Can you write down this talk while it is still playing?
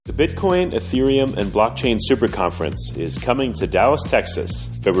Bitcoin, Ethereum, and Blockchain Super Conference is coming to Dallas, Texas,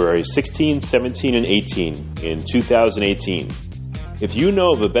 February 16, 17, and 18 in 2018. If you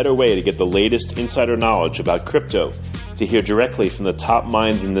know of a better way to get the latest insider knowledge about crypto, to hear directly from the top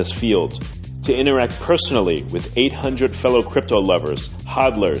minds in this field, to interact personally with 800 fellow crypto lovers,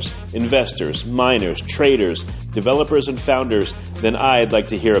 hodlers, investors, miners, traders, developers, and founders, then I'd like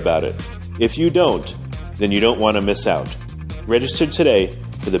to hear about it. If you don't, then you don't want to miss out. Register today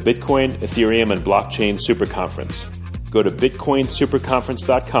for the Bitcoin, Ethereum, and Blockchain Super Conference. Go to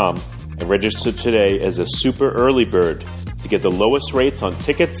bitcoinsuperconference.com and register today as a super early bird to get the lowest rates on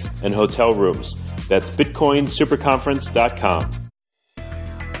tickets and hotel rooms. That's bitcoinsuperconference.com.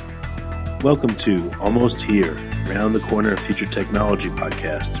 Welcome to Almost Here, Round the Corner Future Technology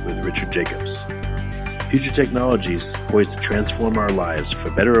Podcasts with Richard Jacobs. Future technologies poised to transform our lives for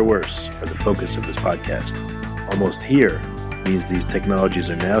better or worse are the focus of this podcast. Almost Here means these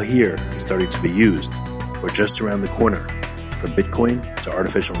technologies are now here and starting to be used, or just around the corner, from Bitcoin to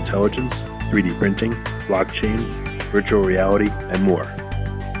artificial intelligence, 3D printing, blockchain, virtual reality, and more.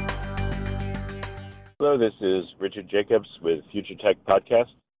 Hello, this is Richard Jacobs with Future Tech Podcast.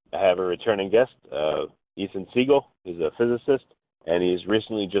 I have a returning guest, Ethan Siegel. He's a physicist, and he's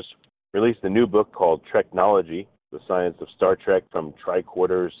recently just released a new book called Treknology, The Science of Star Trek from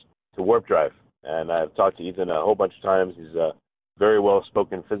Tricorders to Warp Drive. And I've talked to Ethan a whole bunch of times. He's a very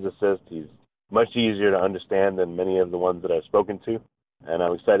well-spoken physicist. He's much easier to understand than many of the ones that I've spoken to. And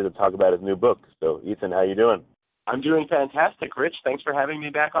I'm excited to talk about his new book. So, Ethan, how you doing? I'm doing fantastic, Rich. Thanks for having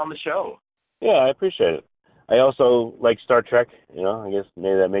me back on the show. Yeah, I appreciate it. I also like Star Trek. I guess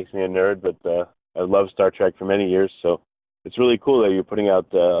maybe that makes me a nerd, but I've loved Star Trek for many years. So it's really cool that you're putting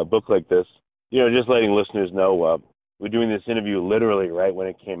out a book like this. Just letting listeners know, we're doing this interview literally right when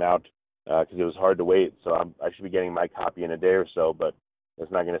it came out, because it was hard to wait. So I should be getting my copy in a day or so, but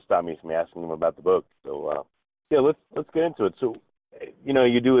it's not going to stop me from asking them about the book. So, let's get into it. So,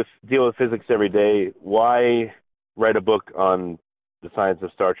 you deal with physics every day. Why write a book on the science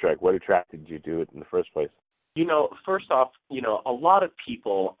of Star Trek? What attracted you to it in the first place? First off, a lot of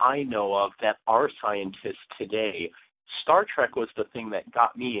people I know of that are scientists today, Star Trek was the thing that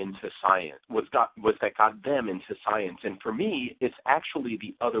got me into science, that got them into science. And for me, it's actually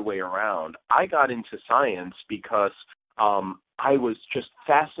the other way around. I got into science because I was just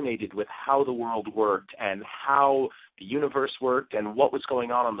fascinated with how the world worked and how the universe worked and what was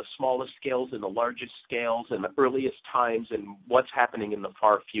going on the smallest scales and the largest scales and the earliest times and what's happening in the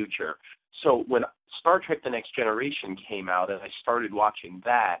far future. So when Star Trek The Next Generation came out and I started watching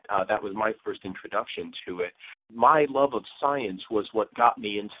that was my first introduction to it. My love of science was what got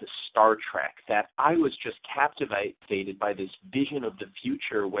me into Star Trek, that I was just captivated by this vision of the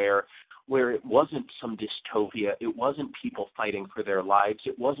future where it wasn't some dystopia, it wasn't people fighting for their lives,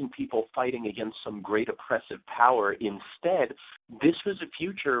 it wasn't people fighting against some great oppressive power. Instead, this was a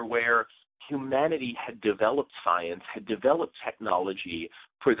future where humanity had developed science, had developed technology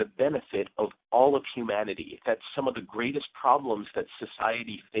for the benefit of all of humanity, that some of the greatest problems that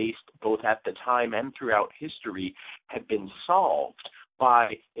society faced both at the time and throughout history had been solved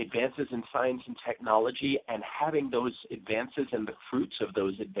by advances in science and technology, and having those advances and the fruits of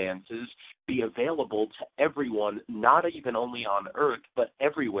those advances be available to everyone, not even only on Earth, but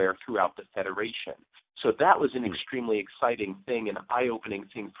everywhere throughout the Federation. So that was an extremely exciting thing, an eye-opening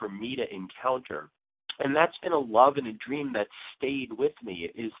thing for me to encounter. And that's been a love and a dream that stayed with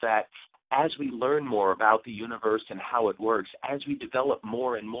me, is that as we learn more about the universe and how it works, as we develop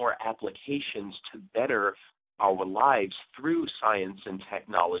more and more applications to better our lives through science and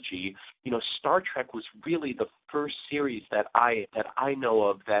technology, Star Trek was really the first series that I know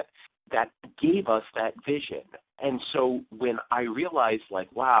of that gave us that vision. And so when I realized,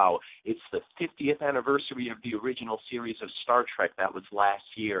 wow, it's the 50th anniversary of the original series of Star Trek, that was last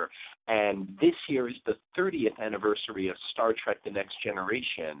year, and this year is the 30th anniversary of Star Trek The Next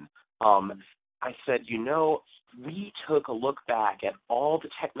Generation, I said, we took a look back at all the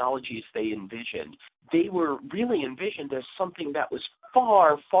technologies they envisioned. They were really envisioned as something that was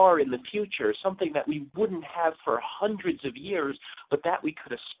far, far in the future, something that we wouldn't have for hundreds of years, but that we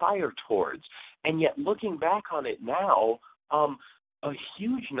could aspire towards. And yet, looking back on it now, a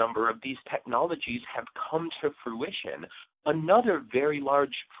huge number of these technologies have come to fruition. Another very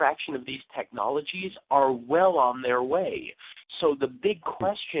large fraction of these technologies are well on their way. So the big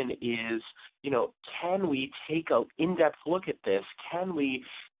question is, can we take an in-depth look at this? Can we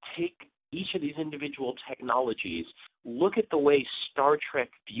take each of these individual technologies, look at the way Star Trek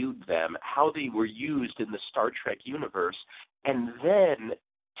viewed them, how they were used in the Star Trek universe, and then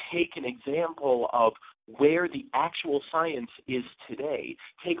take an example of where the actual science is today.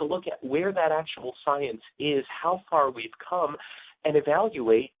 Take a look at where that actual science is, how far we've come, and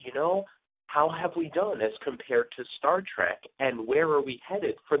evaluate, how have we done as compared to Star Trek, and where are we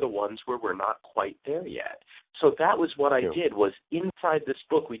headed for the ones where we're not quite there yet? So that was what I did, was inside this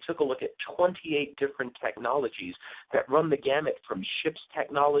book, we took a look at 28 different technologies that run the gamut from ships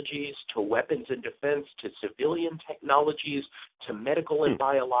technologies to weapons and defense to civilian technologies to medical and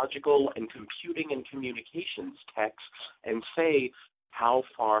biological and computing and communications techs, and say, how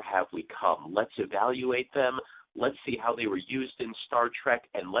far have we come? Let's evaluate them. Let's see how they were used in Star Trek,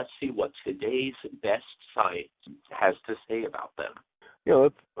 and let's see what today's best science has to say about them.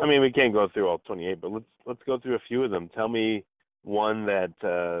 We can't go through all 28, but let's go through a few of them. Tell me one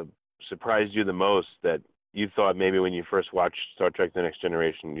that surprised you the most, that you thought maybe when you first watched Star Trek The Next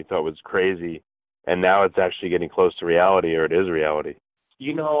Generation, you thought was crazy, and now it's actually getting close to reality, or it is reality.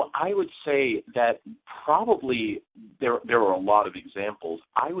 I would say that probably there are a lot of examples.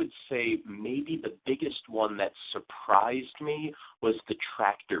 I would say maybe the biggest one that surprised me was the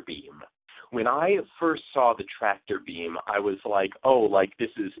tractor beam. When I first saw the tractor beam, I was like, this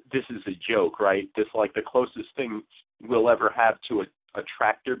is a joke, right? This, like, the closest thing we'll ever have to a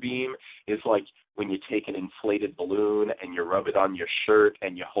tractor beam is like when you take an inflated balloon and you rub it on your shirt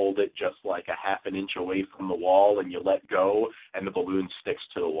and you hold it just like a half an inch away from the wall and you let go and the balloon sticks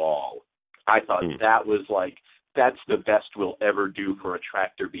to the wall. I thought that was like, that's the best we'll ever do for a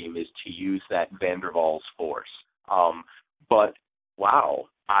tractor beam, is to use that Van der Waals force. But wow,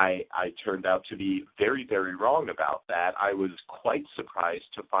 I turned out to be very, very wrong about that. I was quite surprised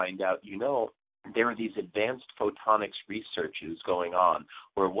to find out, there are these advanced photonics researches going on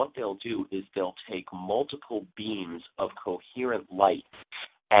where what they'll do is they'll take multiple beams of coherent light,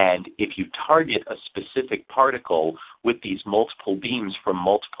 and if you target a specific particle with these multiple beams from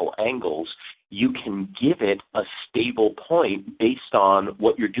multiple angles, you can give it a stable point based on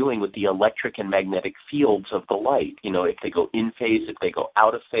what you're doing with the electric and magnetic fields of the light. If they go in phase, if they go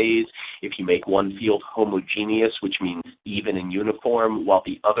out of phase, if you make one field homogeneous, which means even and uniform, while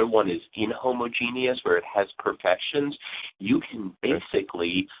the other one is inhomogeneous, where it has perfections, you can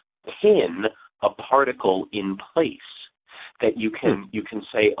basically pin a particle in place. That you can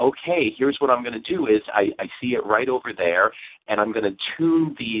say, okay, here's what I'm going to do is I see it right over there, and I'm going to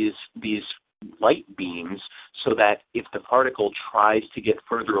tune these light beams so that if the particle tries to get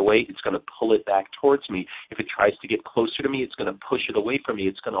further away, it's going to pull it back towards me. If it tries to get closer to me, it's going to push it away from me.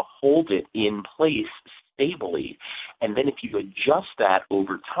 It's going to hold it in place stably. And then if you adjust that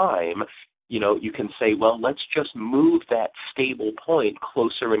over time, you can say, well, let's just move that stable point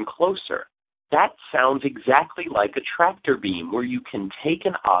closer and closer. That sounds exactly like a tractor beam, where you can take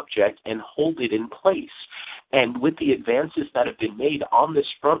an object and hold it in place. And with the advances that have been made on this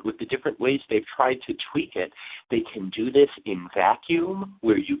front, with the different ways they've tried to tweak it, they can do this in vacuum,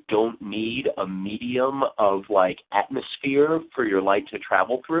 where you don't need a medium of like atmosphere for your light to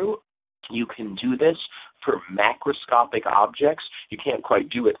travel through. You can do this for macroscopic objects. You can't quite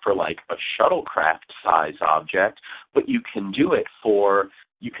do it for like a shuttlecraft size object, but you can do it for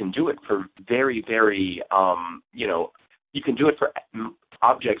very, very, you can do it for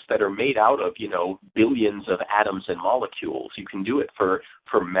objects that are made out of, billions of atoms and molecules. You can do it for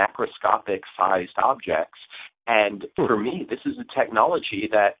macroscopic sized objects. And for me, this is a technology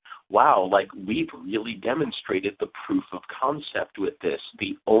that, wow, like we've really demonstrated the proof of concept with this.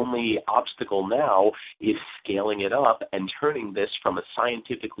 The only obstacle now is scaling it up and turning this from a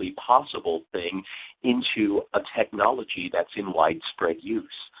scientifically possible thing into a technology that's in widespread use.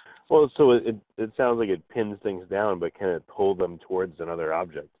 Well, so it sounds like it pins things down, but can it pull them towards another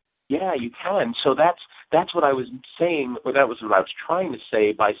object? Yeah, you can. So that's what I was saying, or that was what I was trying to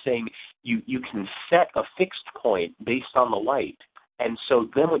say by saying you can set a fixed point based on the light. And so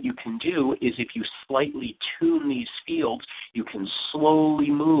then what you can do is if you slightly tune these fields, you can slowly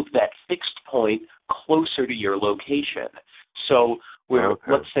move that fixed point closer to your location. So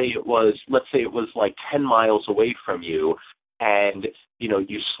let's say it was like 10 miles away from you, and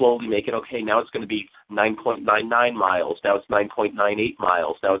you slowly make it, okay, now it's going to be 9.99 miles, now it's 9.98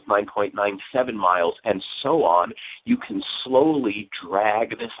 miles, now it's 9.97 miles, and so on. You can slowly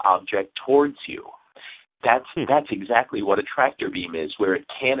drag this object towards you. That's exactly what a tractor beam is, where it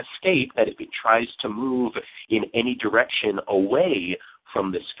can't escape, that if it tries to move in any direction away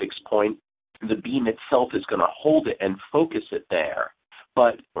from this fixed point, the beam itself is going to hold it and focus it there.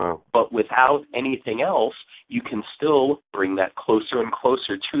 But without anything else, you can still bring that closer and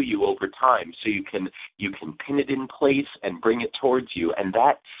closer to you over time. So you can pin it in place and bring it towards you. And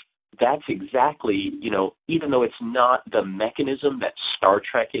that's exactly, even though it's not the mechanism that Star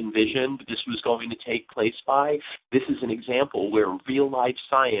Trek envisioned this was going to take place by, this is an example where real life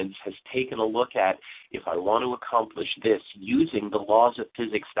science has taken a look at, if I want to accomplish this using the laws of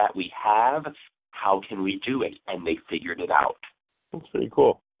physics that we have, how can we do it? And they figured it out. That's pretty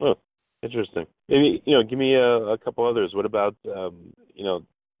cool. Oh, interesting. Maybe, give me a couple others. What about,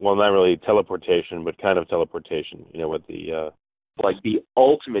 well, not really teleportation, but kind of teleportation, with the... Like the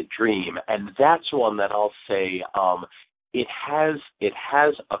ultimate dream, and that's one that I'll say it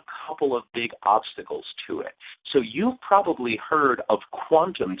has a couple of big obstacles to it. So you've probably heard of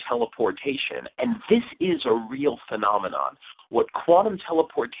quantum teleportation, and this is a real phenomenon. What quantum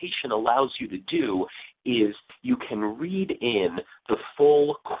teleportation allows you to do is you can read in the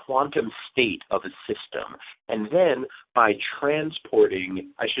full quantum state of a system, and then by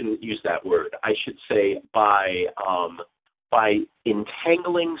transporting, I shouldn't use that word, I should say by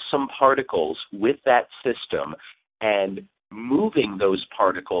entangling some particles with that system and moving those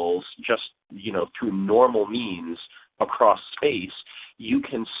particles just, through normal means across space, you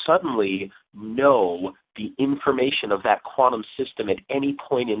can suddenly know the information of that quantum system at any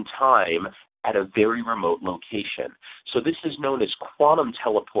point in time at a very remote location. So this is known as quantum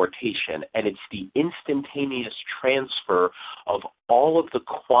teleportation, and it's the instantaneous transfer of all of the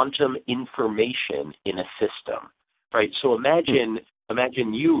quantum information in a system. Right. So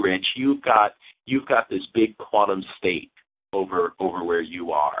imagine you, Rich. You've got this big quantum state over where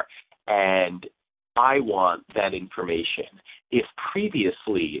you are, and I want that information. If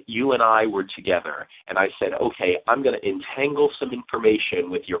previously you and I were together, and I said, okay, I'm going to entangle some information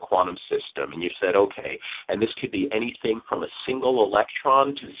with your quantum system, and you said, okay, and this could be anything from a single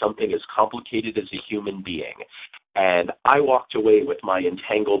electron to something as complicated as a human being. And I walked away with my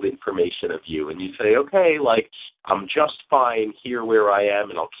entangled information of you, and you say, okay, I'm just fine here where I am,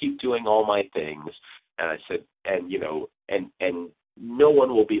 and I'll keep doing all my things. And I said, and no one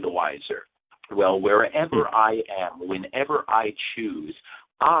will be the wiser. Well, wherever I am, whenever I choose,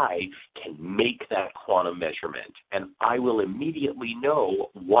 I can make that quantum measurement, and I will immediately know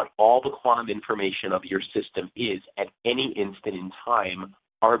what all the quantum information of your system is at any instant in time,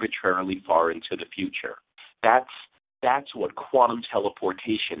 arbitrarily far into the future. That's what quantum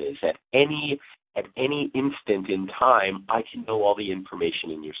teleportation is. At any instant in time, I can know all the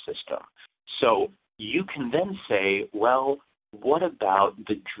information in your system. So you can then say, well, what about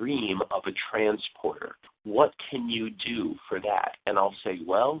the dream of a transporter? What can you do for that? And I'll say,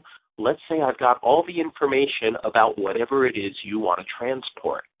 well, let's say I've got all the information about whatever it is you want to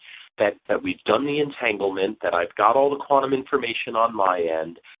transport, that we've done the entanglement, that I've got all the quantum information on my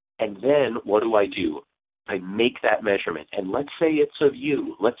end, and then what do? I make that measurement, and let's say it's of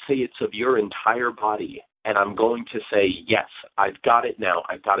you. Let's say it's of your entire body, and I'm going to say, yes, I've got it now.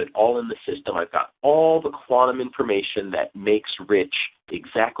 I've got it all in the system. I've got all the quantum information that makes Rich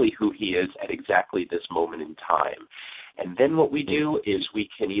exactly who he is at exactly this moment in time. And then what we do is we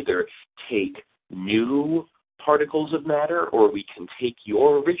can either take new particles of matter, or we can take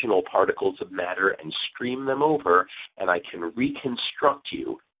your original particles of matter and stream them over, and I can reconstruct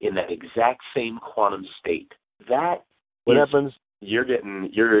you in that exact same quantum state. What happens? You're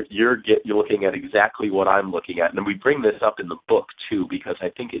looking at exactly what I'm looking at, and we bring this up in the book too because I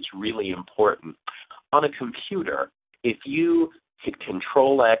think it's really important. On a computer, if you hit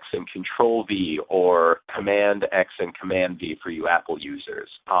Control X and Control V, or Command X and Command V for you Apple users,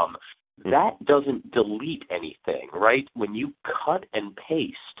 that doesn't delete anything, right? When you cut and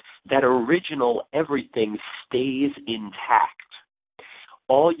paste, that original everything stays intact.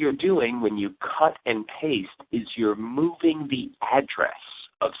 All you're doing when you cut and paste is you're moving the address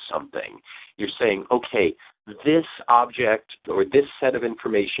of something. You're saying, okay, this object or this set of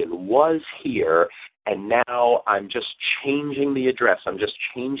information was here, and now I'm just changing the address. I'm just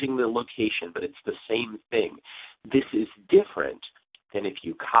changing the location, but it's the same thing. This is different than if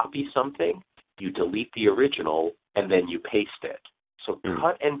you copy something, you delete the original, and then you paste it. So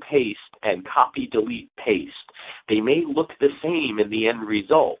cut and paste and copy, delete, paste. They may look the same in the end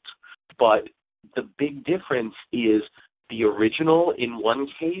result, but the big difference is the original in one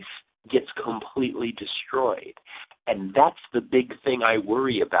case gets completely destroyed. And that's the big thing I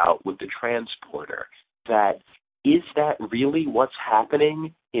worry about with the transporter, that is that really what's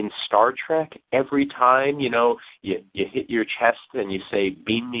happening in Star Trek every time, you hit your chest and you say,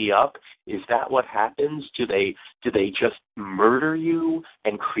 beam me up? Is that what happens? Do they just murder you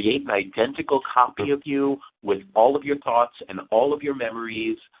and create an identical copy of you with all of your thoughts and all of your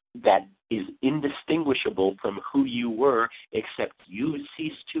memories that is indistinguishable from who you were, except you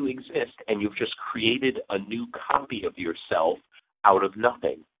cease to exist and you've just created a new copy of yourself out of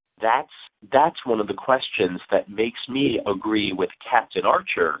nothing? that's one of the questions that makes me agree with Captain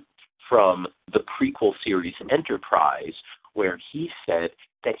Archer from the prequel series Enterprise, where he said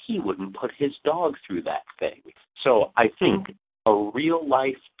that he wouldn't put his dog through that thing. So I think a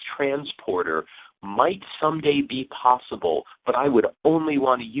real-life transporter might someday be possible, but I would only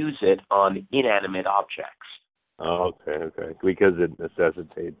want to use it on inanimate objects. Oh, okay. Because it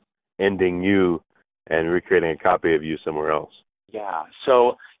necessitates ending you and recreating a copy of you somewhere else. Yeah.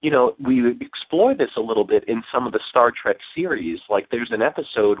 So, we explore this a little bit in some of the Star Trek series. Like there's an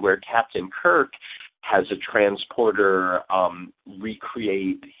episode where Captain Kirk has a transporter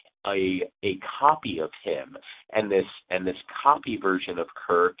recreate a copy of him, and this copy version of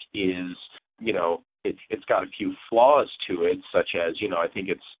Kirk is, it's got a few flaws to it, such as, I think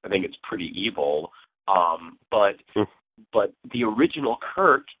it's pretty evil, but the original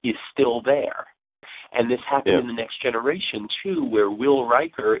Kirk is still there. And this happened in The Next Generation, too, where Will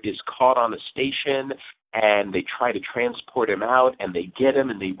Riker is caught on a station, and they try to transport him out, and they get him,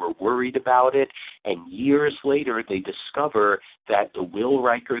 and they were worried about it. And years later, they discover that the Will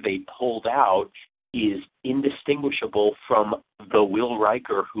Riker they pulled out is indistinguishable from the Will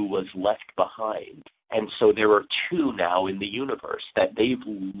Riker who was left behind. And so there are two now in the universe that they've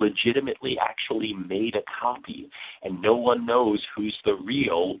legitimately actually made a copy, and no one knows who's the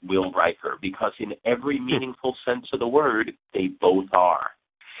real Will Riker, because in every meaningful sense of the word, they both are.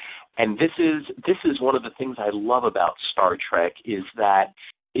 And this is one of the things I love about Star Trek is that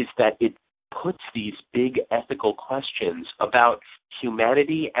it puts these big ethical questions about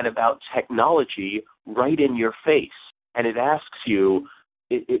humanity and about technology right in your face. And it asks you,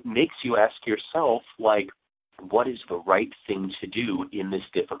 it makes you ask yourself, like, what is the right thing to do in this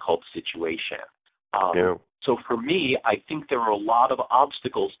difficult situation? So for me, I think there are a lot of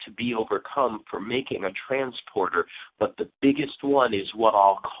obstacles to be overcome for making a transporter, but the biggest one is what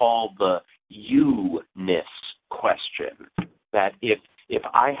I'll call the you-ness question, that if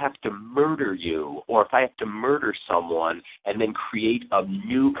I have to murder you, or if I have to murder someone and then create a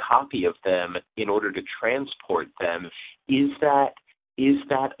new copy of them in order to transport them, is that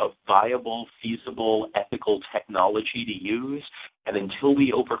a viable, feasible, ethical technology to use? And until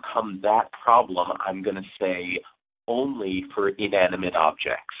we overcome that problem, I'm going to say only for inanimate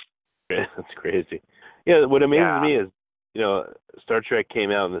objects. That's crazy. Yeah, what amazes me is, Star Trek came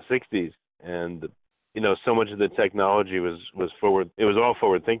out in the 60s, and, so much of the technology was forward. It was all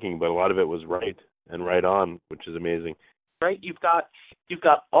forward thinking, but a lot of it was right and right on, which is amazing. Right? You've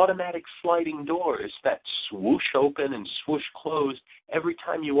got automatic sliding doors that swoosh open and swoosh close every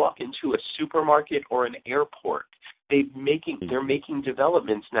time you walk into a supermarket or an airport. They're making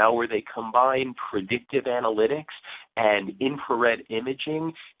developments now where they combine predictive analytics and infrared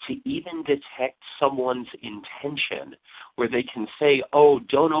imaging to even detect someone's intention, where they can say, oh,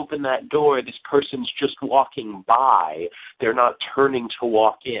 don't open that door, this person's just walking by, they're not turning to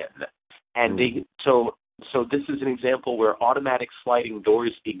walk in. And So this is an example where automatic sliding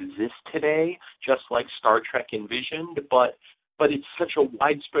doors exist today, just like Star Trek envisioned, but it's such a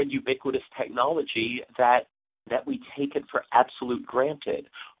widespread, ubiquitous technology that we take it for absolute granted.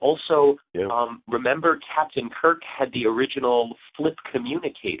 Also, remember Captain Kirk had the original flip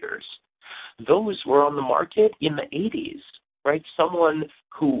communicators. Those were on the market in the 80s. Right? Someone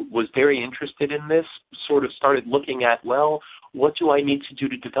who was very interested in this sort of started looking at, well, what do I need to do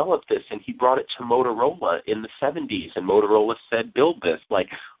to develop this? And he brought it to Motorola in the 70s, and Motorola said, build this. Like,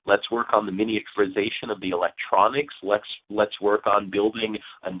 let's work on the miniaturization of the electronics. Let's work on building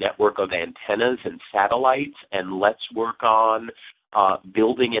a network of antennas and satellites, and let's work on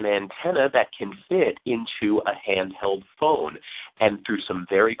building an antenna that can fit into a handheld phone. And through some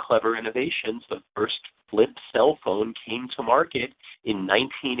very clever innovations, the first flip cell phone came to market in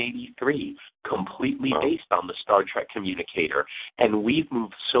 1983, completely based on the Star Trek communicator. And we've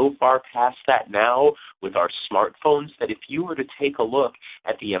moved so far past that now with our smartphones that if you were to take a look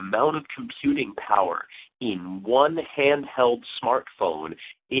at the amount of computing power in one handheld smartphone,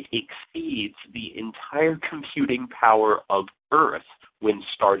 it exceeds the entire computing power of Earth when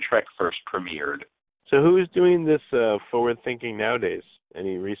Star Trek first premiered. So who is doing this forward thinking nowadays?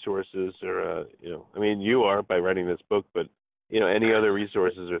 Any resources or, you are by writing this book, but, any other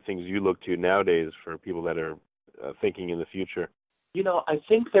resources or things you look to nowadays for people that are thinking in the future? I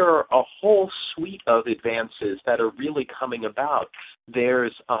think there are a whole suite of advances that are really coming about.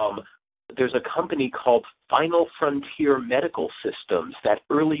 There's a company called Final Frontier Medical Systems that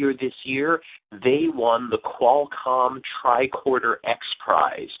earlier this year, they won the Qualcomm Tricorder X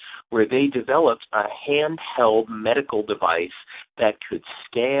Prize, where they developed a handheld medical device that could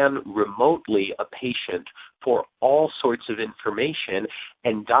scan remotely a patient for all sorts of information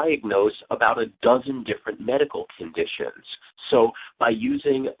and diagnose about a dozen different medical conditions. So by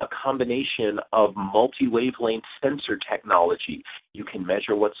using a combination of multi-wavelength sensor technology, you can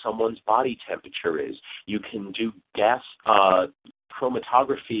measure what someone's body temperature is. You can do gas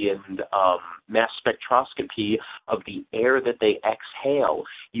chromatography and mass spectroscopy of the air that they exhale.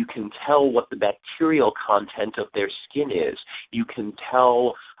 You can tell what the bacterial content of their skin is. You can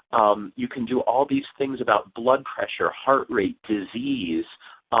tell, you can do all these things about blood pressure, heart rate, disease,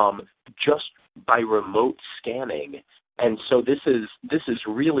 just by remote scanning. And so this is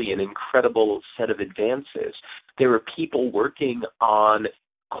really an incredible set of advances. There are people working on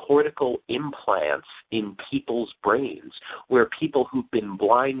cortical implants in people's brains, where people who've been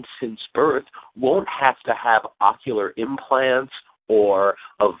blind since birth won't have to have ocular implants or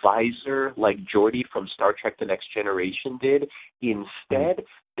a visor like Geordi from Star Trek The Next Generation did. Instead,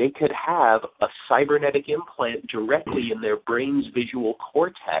 they could have a cybernetic implant directly in their brain's visual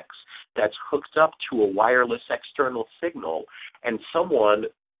cortex that's hooked up to a wireless external signal, and someone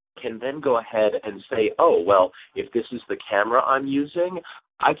can then go ahead and say, oh, well, if this is the camera I'm using,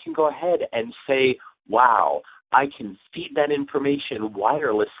 I can go ahead and say, wow, I can feed that information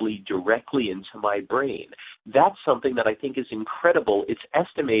wirelessly directly into my brain. That's something that I think is incredible. It's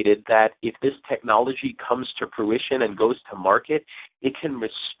estimated that if this technology comes to fruition and goes to market, it can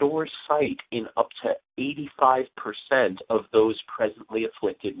restore sight in up to 85% of those presently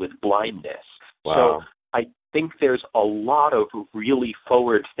afflicted with blindness. Wow. So I think there's a lot of really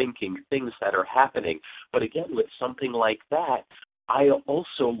forward-thinking things that are happening. But again, with something like that, I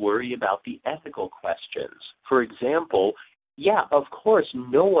also worry about the ethical questions. For example, yeah, of course,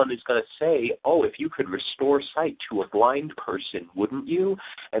 no one is going to say, oh, if you could restore sight to a blind person, wouldn't you?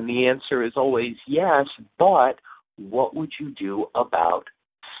 And the answer is always yes, but what would you do about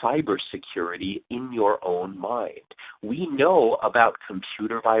cybersecurity in your own mind? We know about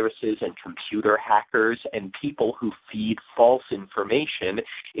computer viruses and computer hackers and people who feed false information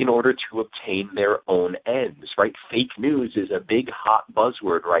in order to obtain their own ends, right? Fake news is a big hot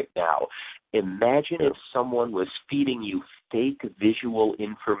buzzword right now. Imagine if someone was feeding you fake visual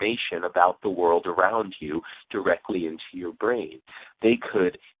information about the world around you directly into your brain. They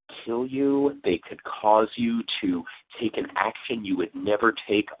could kill you. They could cause you to take an action you would never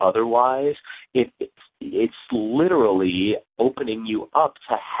take otherwise. It's literally opening you up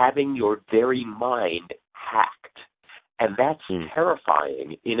to having your very mind hacked. And that's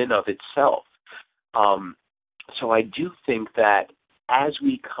terrifying in and of itself. So I do think that as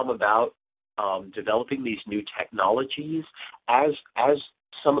we come about developing these new technologies, as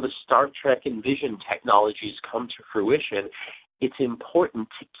some of the Star Trek and Vision technologies come to fruition, it's important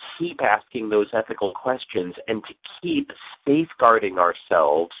to keep asking those ethical questions and to keep safeguarding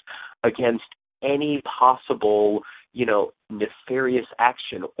ourselves against any possible, nefarious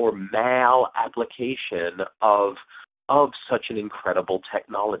action or mal-application of such an incredible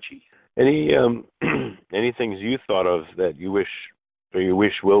technology. Any things you thought of that you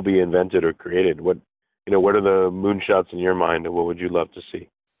wish will be invented or created? What are the moonshots in your mind, and what would you love to see?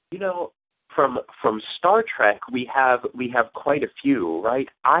 From Star Trek, we have quite a few, right?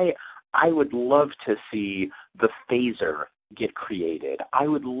 I would love to see the phaser get created. I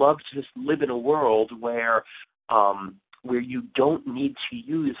would love to just live in a world where you don't need to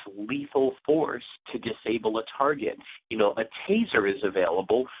use lethal force to disable a target. A taser is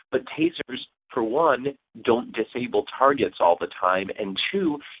available, but tasers, for one, don't disable targets all the time, and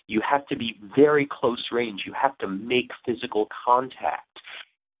two, you have to be very close range. You have to make physical contact.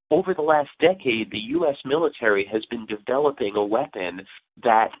 Over the last decade, the U.S. military has been developing a weapon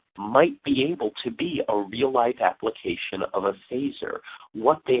that might be able to be a real-life application of a phaser.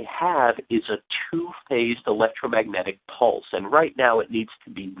 What they have is a two-phased electromagnetic pulse, and right now it needs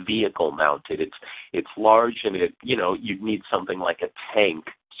to be vehicle-mounted. It's large, and you'd need something like a tank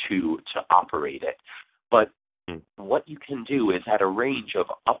to operate it. But what you can do is at a range of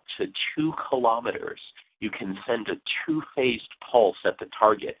up to 2 kilometers, you can send a two-phased pulse at the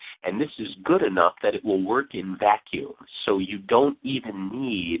target, and this is good enough that it will work in vacuum, so you don't even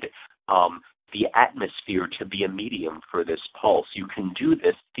need the atmosphere to be a medium for this pulse. You can do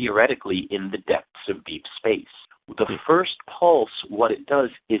this theoretically in the depths of deep space. The first pulse, what it does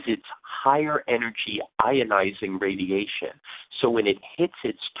is it's higher energy ionizing radiation. So when it hits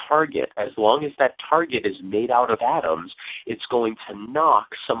its target, as long as that target is made out of atoms, it's going to knock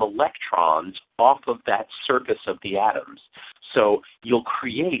some electrons off of that surface of the atoms. So you'll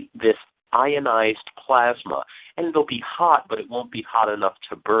create this ionized plasma, and it'll be hot, but it won't be hot enough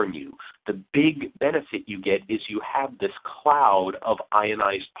to burn you. The big benefit you get is you have this cloud of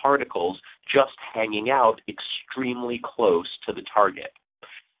ionized particles just hanging out extremely close to the target.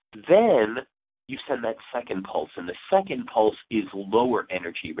 Then you send that second pulse, and the second pulse is lower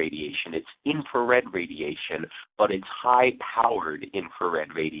energy radiation. It's infrared radiation, but it's high-powered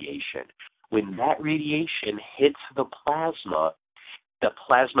infrared radiation. When that radiation hits the plasma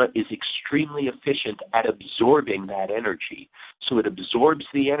is extremely efficient at absorbing that energy. So it absorbs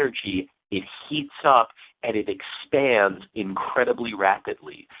the energy, it heats up, and it expands incredibly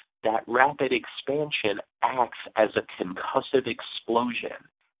rapidly. That rapid expansion acts as a concussive explosion.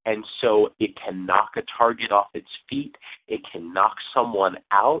 And so it can knock a target off its feet, it can knock someone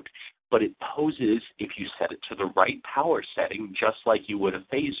out, but it poses, if you set it to the right power setting, just like you would a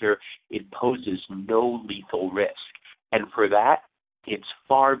phaser, it poses no lethal risk. And for that, it's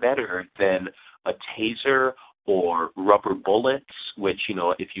far better than a taser or rubber bullets, which,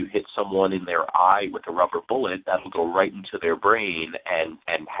 if you hit someone in their eye with a rubber bullet, that'll go right into their brain and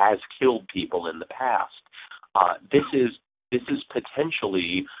has killed people in the past. This is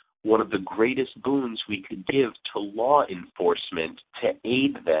potentially one of the greatest boons we could give to law enforcement to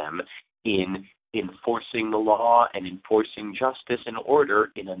aid them in enforcing the law and enforcing justice and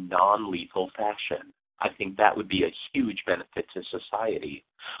order in a non-lethal fashion. I think that would be a huge benefit to society.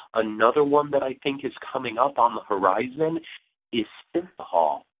 Another one that I think is coming up on the horizon is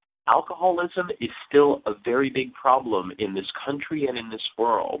synthahol. Alcoholism is still a very big problem in this country and in this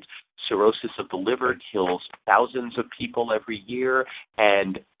world. Cirrhosis of the liver kills thousands of people every year,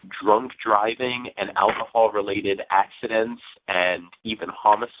 and drunk driving and alcohol-related accidents and even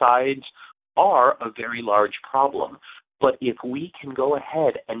homicides are a very large problem. But if we can go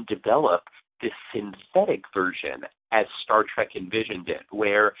ahead and develop this synthetic version, as Star Trek envisioned it,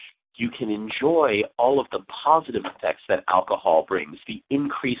 where you can enjoy all of the positive effects that alcohol brings, the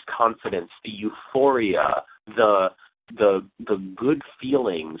increased confidence, the euphoria, the good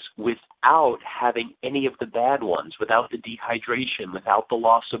feelings, without having any of the bad ones, without the dehydration, without the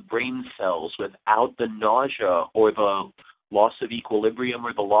loss of brain cells, without the nausea or the loss of equilibrium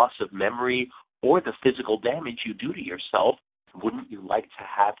or the loss of memory or the physical damage you do to yourself, wouldn't you like to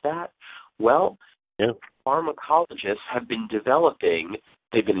have that? Well, pharmacologists have been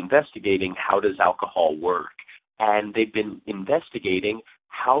they've been investigating how does alcohol work, and they've been investigating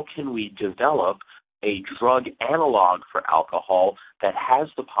how can we develop a drug analog for alcohol that has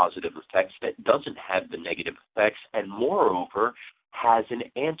the positive effects, that doesn't have the negative effects, and moreover has an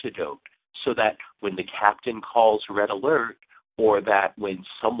antidote, so that when the captain calls red alert, or that when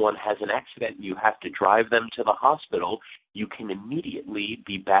someone has an accident and you have to drive them to the hospital, you can immediately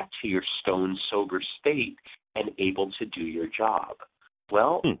be back to your stone sober state and able to do your job.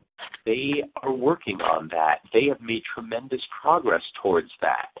 Well, they are working on that. They have made tremendous progress towards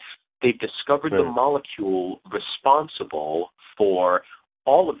that. They've discovered the molecule responsible for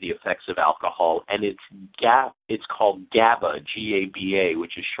all of the effects of alcohol, and it's called GABA, G-A-B-A,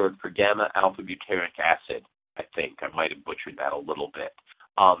 which is short for gamma-alpha butyric acid. I think I might have butchered that a little bit.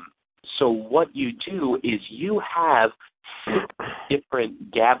 So what you do is you have 6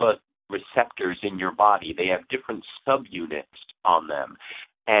 different GABA receptors in your body. They have different subunits on them.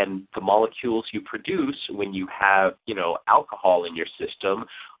 And the molecules you produce when you have, alcohol in your system,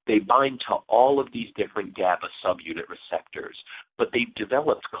 they bind to all of these different GABA subunit receptors. But they've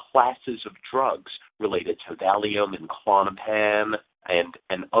developed classes of drugs related to Valium and Klonopin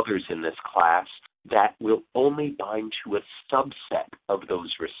and others in this class that will only bind to a subset of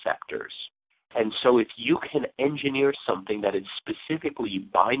those receptors. And so if you can engineer something that it specifically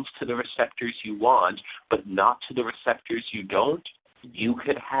binds to the receptors you want, but not to the receptors you don't, you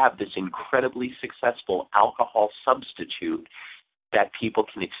could have this incredibly successful alcohol substitute that people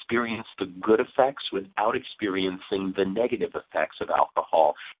can experience the good effects without experiencing the negative effects of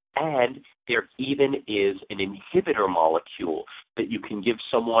alcohol. And there even is an inhibitor molecule that you can give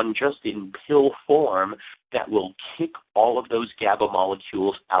someone just in pill form that will kick all of those GABA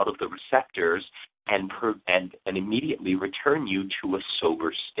molecules out of the receptors and immediately return you to a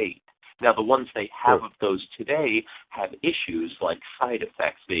sober state. Now, the ones they have of those today have issues like side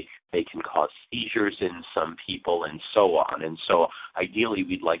effects. They can cause seizures in some people and so on. And so ideally,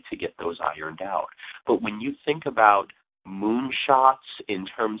 we'd like to get those ironed out. But when you think about moonshots in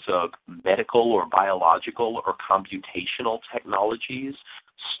terms of medical or biological or computational technologies,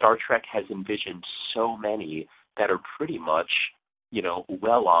 Star Trek has envisioned so many that are pretty much,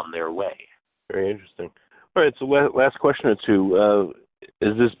 well on their way. Very interesting. All right, so last question or two.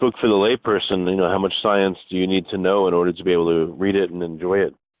 Is this book for the layperson? How much science do you need to know in order to be able to read it and enjoy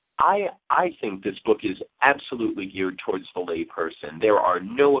it? I think this book is absolutely geared towards the layperson. There are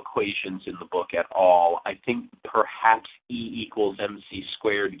no equations in the book at all. I think perhaps E equals MC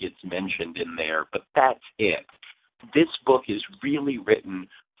squared gets mentioned in there, but that's it. This book is really written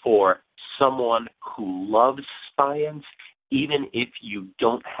for someone who loves science, even if you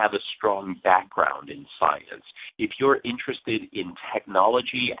don't have a strong background in science. If you're interested in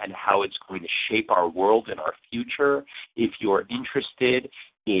technology and how it's going to shape our world and our future, if you're interested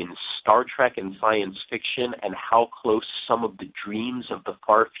in Star Trek and science fiction and how close some of the dreams of the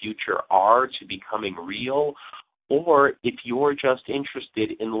far future are to becoming real, or if you're just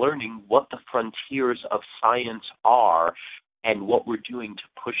interested in learning what the frontiers of science are and what we're doing to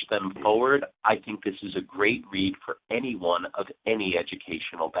push them forward, I think this is a great read for anyone of any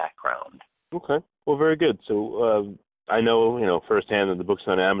educational background. Okay. Well, very good. So I know, firsthand that the book's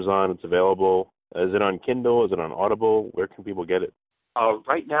on Amazon. It's available. Is it on Kindle? Is it on Audible? Where can people get it?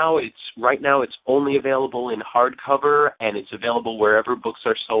 Right now it's only available in hardcover, and it's available wherever books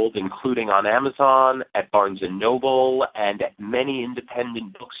are sold, including on Amazon, at Barnes & Noble, and at many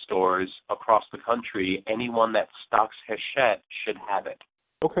independent bookstores across the country. Anyone that stocks Hachette should have it.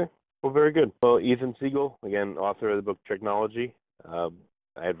 Okay. Well, very good. Well, Ethan Siegel, again, author of the book Technology. I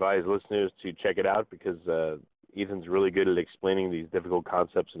advise listeners to check it out because Ethan's really good at explaining these difficult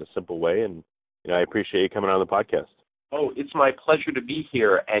concepts in a simple way, and I appreciate you coming on the podcast. Oh, it's my pleasure to be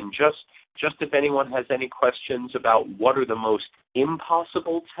here. And just if anyone has any questions about what are the most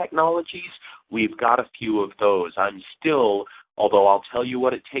impossible technologies, we've got a few of those. Although I'll tell you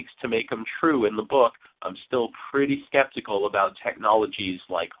what it takes to make them true in the book, I'm still pretty skeptical about technologies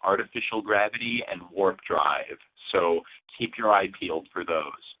like artificial gravity and warp drive. So keep your eye peeled for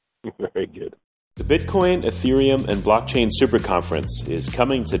those. Very good. The Bitcoin, Ethereum, and Blockchain Super Conference is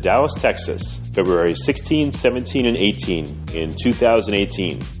coming to Dallas, Texas, February 16, 17, and 18 in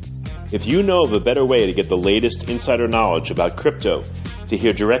 2018. If you know of a better way to get the latest insider knowledge about crypto, to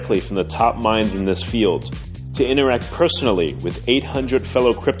hear directly from the top minds in this field, to interact personally with 800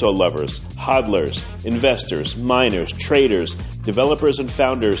 fellow crypto lovers, hodlers, investors, miners, traders, developers, and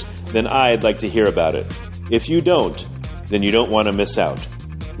founders, then I'd like to hear about it. If you don't, then you don't want to miss out.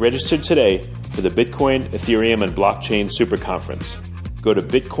 Register today for the Bitcoin, Ethereum, and Blockchain Super Conference. Go to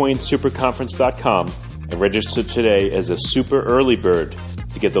bitcoinsuperconference.com and register today as a super early bird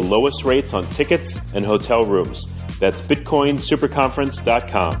to get the lowest rates on tickets and hotel rooms. That's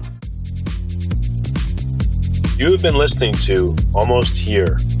bitcoinsuperconference.com. You have been listening to Almost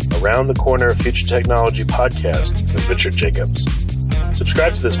Here, Around the Corner Future Technology podcast with Richard Jacobs.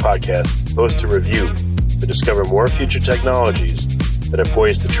 Subscribe to this podcast, post a review to discover more future technologies that are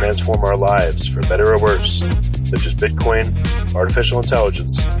poised to transform our lives for better or worse, such as Bitcoin, artificial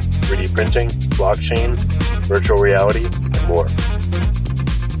intelligence, 3D printing, blockchain, virtual reality, and more.